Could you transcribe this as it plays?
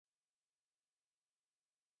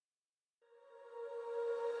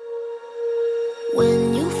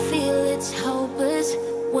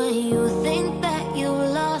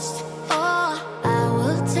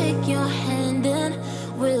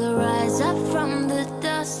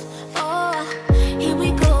dust. Oh, here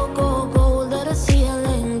we go, go, go. Let us heal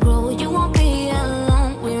and grow. You won't be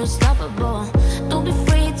alone, we're unstoppable. Don't be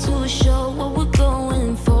afraid to show what we're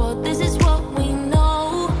going for. This is what we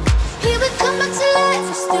know. Here we come back to life,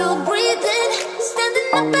 we're still breathing. Standing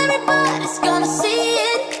up, everybody's gonna see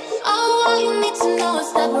it. Oh, all you need to know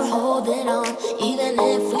is that we're holding on. Even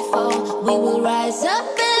if we fall, we will rise up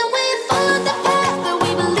and we follow the path that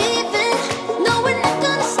we believe in. No, we're not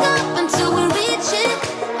gonna stop until we reach it.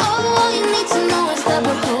 Oh, all you need to know is that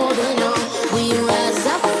we're holding on. We rise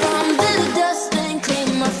up from the dust and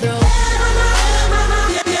claim our throne.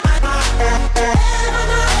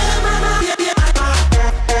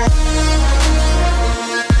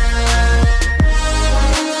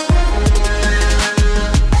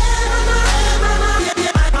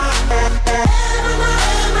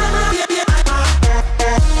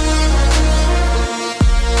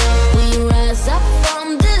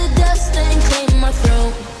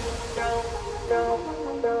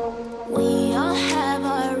 We all have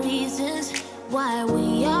our reasons why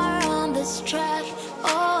we are on this track.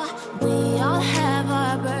 Oh, we all have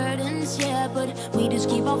our burdens, yeah, but we just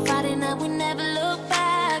keep on fighting and we never look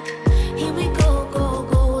back. Here we go, go,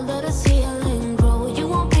 go, let us heal and grow. You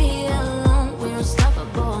won't be alone, we're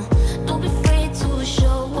unstoppable. Don't be afraid to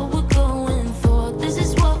show what we're going for. This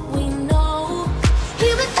is what we know.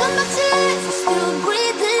 Here we come back to life, we're still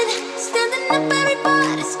breathing. Standing up,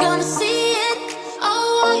 everybody's gonna see it.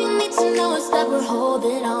 Oh, all you need to know is that we're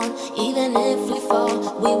holding on. Even if we fall,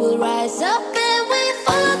 we will rise up and we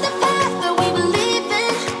follow the path that we believe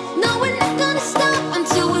in. No, we're not gonna stop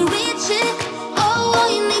until we reach it. Oh, all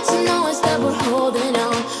you need to know is that we're holding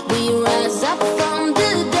on. We rise up from the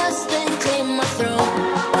dust and claim our throne.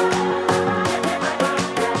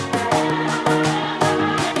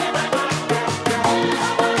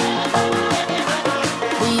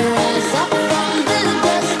 We rise up from the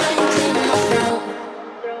dust and claim our throne.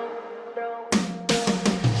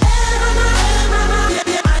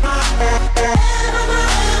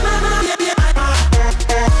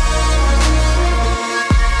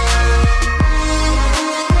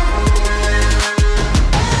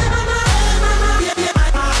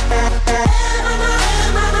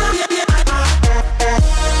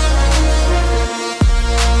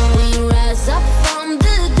 We rise up from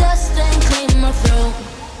the dust and claim our throne.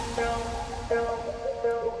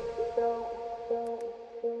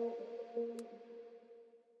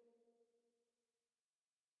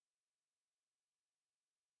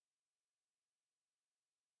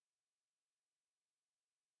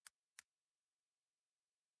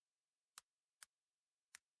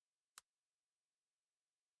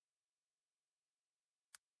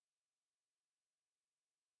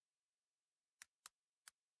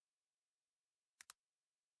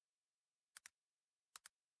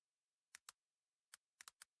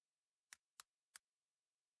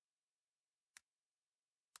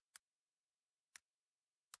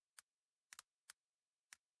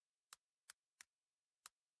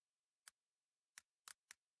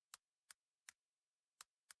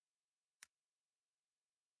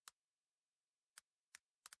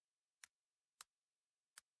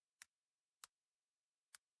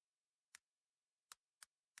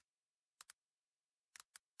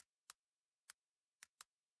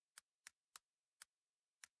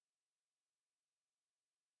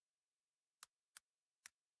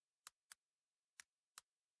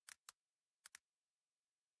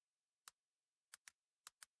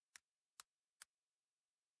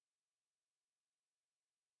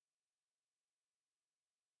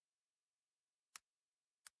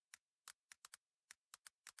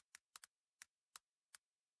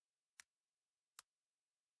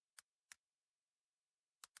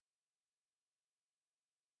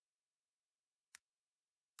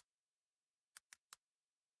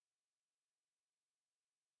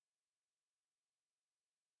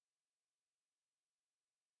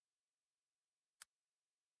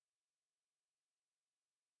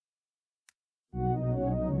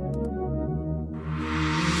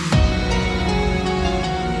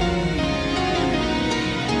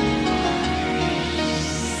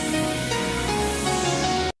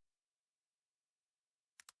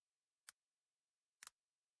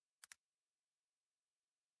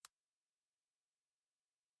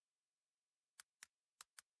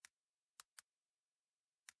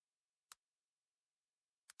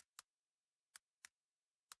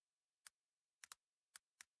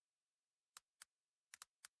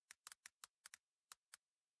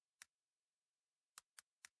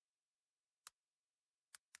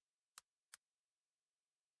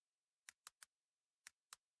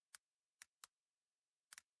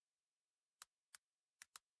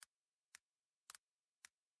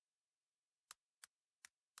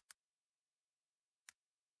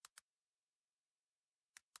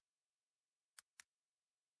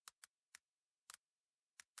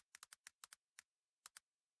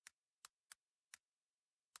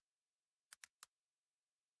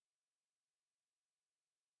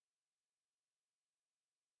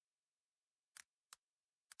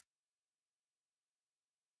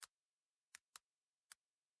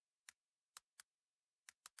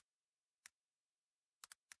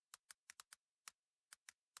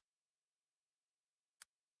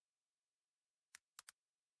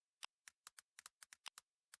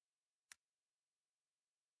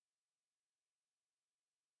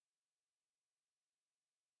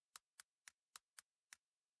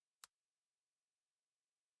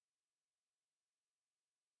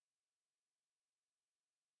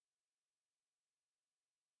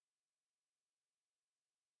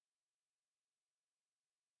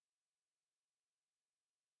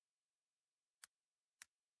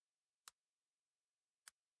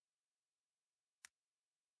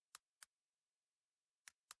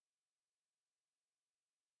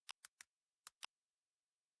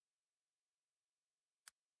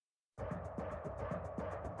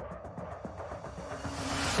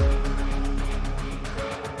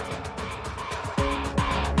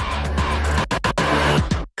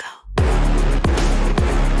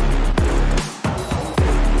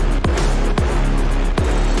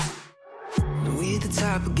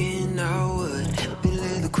 top again, I would help you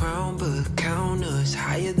lay the crown, but count us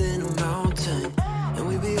higher than a mountain. And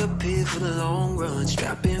we be up here for the long run,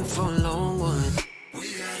 strap in for a long one.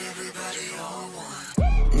 We got everybody on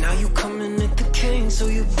one. Now you coming at the king, so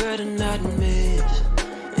you better not miss.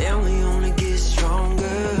 And we only get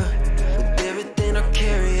stronger with everything I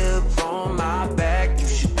carry up on my back. You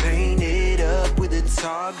should paint it up with a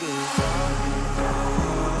target.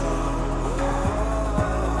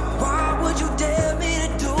 Why would you dare me to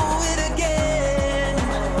do it again?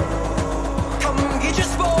 Come get your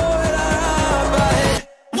spoiler out my head.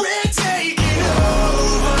 We're taking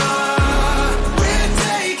over. We're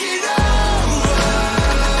taking over.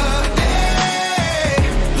 Hey,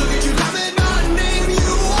 look at you coming, my name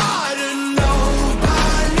you ought to know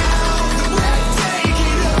by now. We're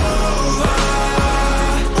taking over.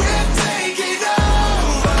 We're taking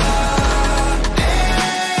over.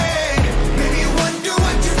 Hey, maybe you wonder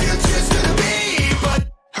what your future's gonna be, but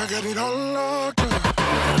I got it all locked up.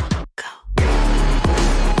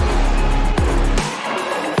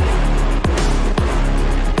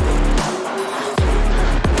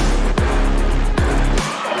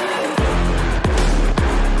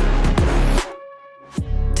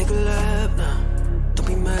 Take a lap now, don't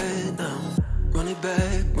be mad now. Run it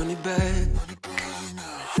back, run it back.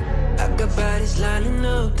 I got bodies lining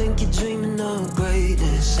up, think you're dreaming of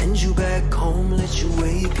greatness. Send you back home, let you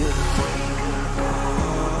wake up.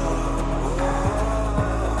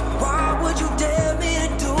 Why would you dare me to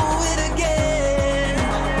do it again?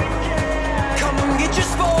 Come and get your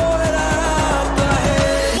spoiler out my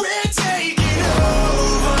head. We're taking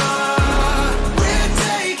over. We're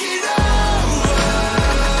taking over.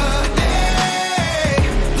 Hey,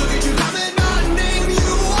 look at you coming, my name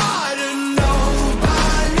you ought to know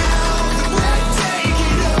by now. We're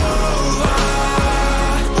taking over.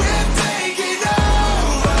 We're taking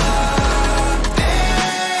over.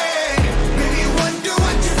 Hey, maybe you wonder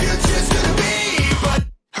what your future's gonna be, but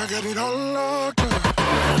I got it all locked up.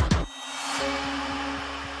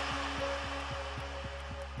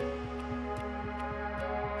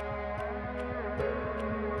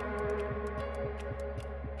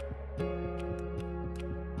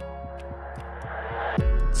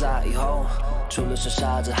在以后，除了是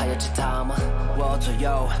傻子，还有其他吗？我左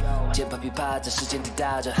右，键盘琵琶在时间滴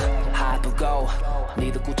答着，还不够。你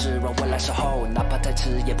的固执让我来守候，哪怕太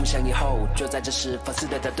迟也不想以后。就在这时放肆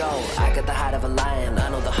的挑逗。I got the heart of a lion, I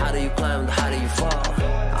know the harder you climb, the harder you fall.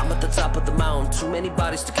 I'm at the top of the mountain, too many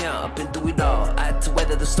bodies to count. I've been through it all. I had to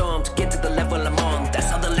weather the storm to get to the level I'm on. That's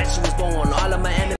how the legend was born. All of my enemies